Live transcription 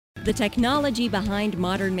The technology behind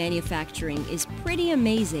modern manufacturing is pretty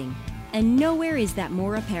amazing, and nowhere is that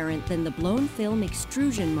more apparent than the blown film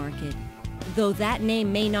extrusion market. Though that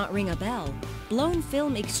name may not ring a bell, blown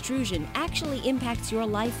film extrusion actually impacts your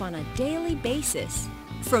life on a daily basis.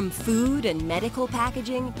 From food and medical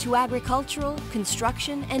packaging to agricultural,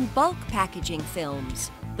 construction, and bulk packaging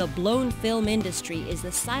films, the blown film industry is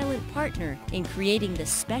the silent partner in creating the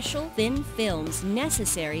special thin films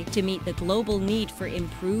necessary to meet the global need for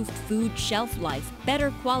improved food shelf life, better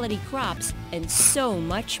quality crops, and so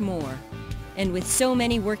much more. And with so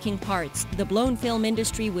many working parts, the blown film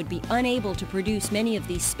industry would be unable to produce many of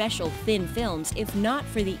these special thin films if not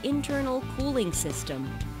for the internal cooling system.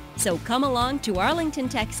 So come along to Arlington,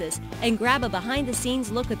 Texas, and grab a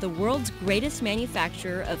behind-the-scenes look at the world's greatest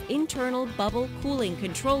manufacturer of internal bubble cooling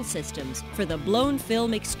control systems for the blown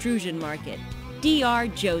film extrusion market, D.R.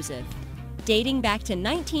 Joseph. Dating back to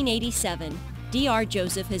 1987, D.R.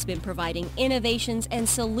 Joseph has been providing innovations and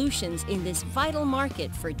solutions in this vital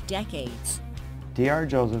market for decades. D.R.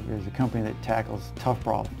 Joseph is a company that tackles tough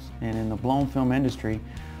problems, and in the blown film industry,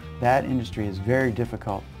 that industry is very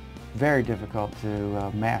difficult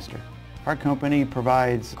to master. Our company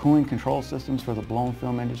provides cooling control systems for the blown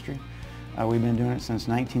film industry. We've been doing it since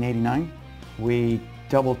 1989. We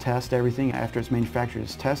double test everything after it's manufactured.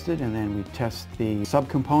 It's tested, and then we test the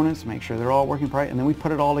subcomponents, make sure they're all working right, and then we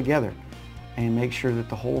put it all together and make sure that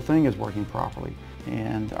the whole thing is working properly.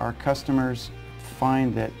 And our customers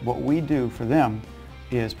find that what we do for them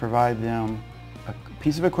is provide them a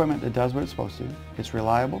piece of equipment that does what it's supposed to. It's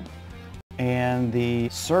reliable, and the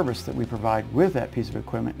service that we provide with that piece of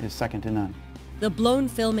equipment is second to none. The blown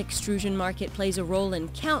film extrusion market plays a role in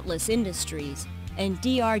countless industries, and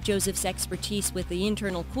D.R. Joseph's expertise with the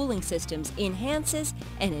internal cooling systems enhances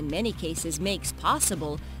and in many cases makes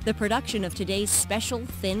possible the production of today's special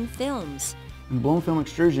thin films. In blown film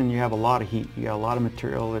extrusion, you have a lot of heat. You got a lot of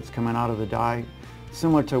material that's coming out of the die,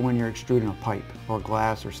 similar to when you're extruding a pipe or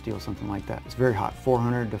glass or steel, something like that. It's very hot,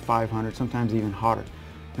 400 to 500, sometimes even hotter.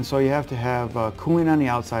 And so you have to have cooling on the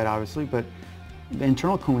outside, obviously, but the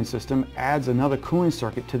internal cooling system adds another cooling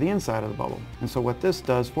circuit to the inside of the bubble. And so what this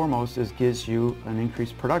does foremost is gives you an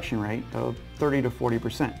increased production rate of 30 to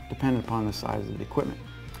 40%, depending upon the size of the equipment.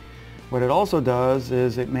 What it also does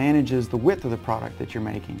is it manages the width of the product that you're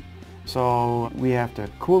making. So we have to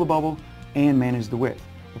cool the bubble and manage the width.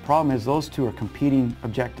 The problem is those two are competing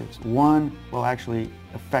objectives. One will actually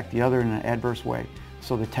affect the other in an adverse way.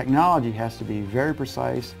 So the technology has to be very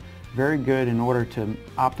precise, very good in order to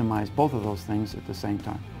optimize both of those things at the same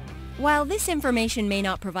time. While this information may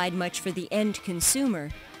not provide much for the end consumer,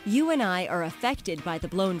 you and I are affected by the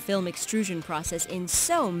blown film extrusion process in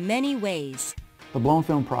so many ways. The blown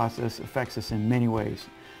film process affects us in many ways.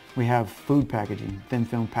 We have food packaging, thin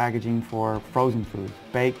film packaging for frozen foods,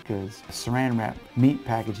 baked goods, saran wrap, meat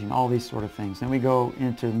packaging, all these sort of things. Then we go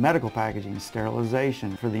into medical packaging,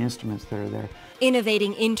 sterilization for the instruments that are there.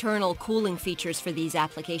 Innovating internal cooling features for these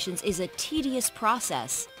applications is a tedious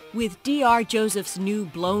process. With D.R. Joseph's new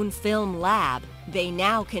blown film lab, they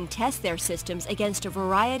now can test their systems against a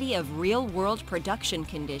variety of real-world production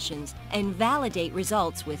conditions and validate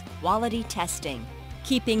results with quality testing,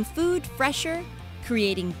 keeping food fresher,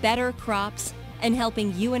 creating better crops, and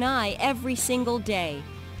helping you and I every single day.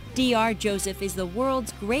 D.R. Joseph is the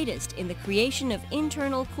world's greatest in the creation of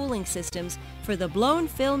internal cooling systems for the blown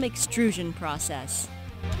film extrusion process.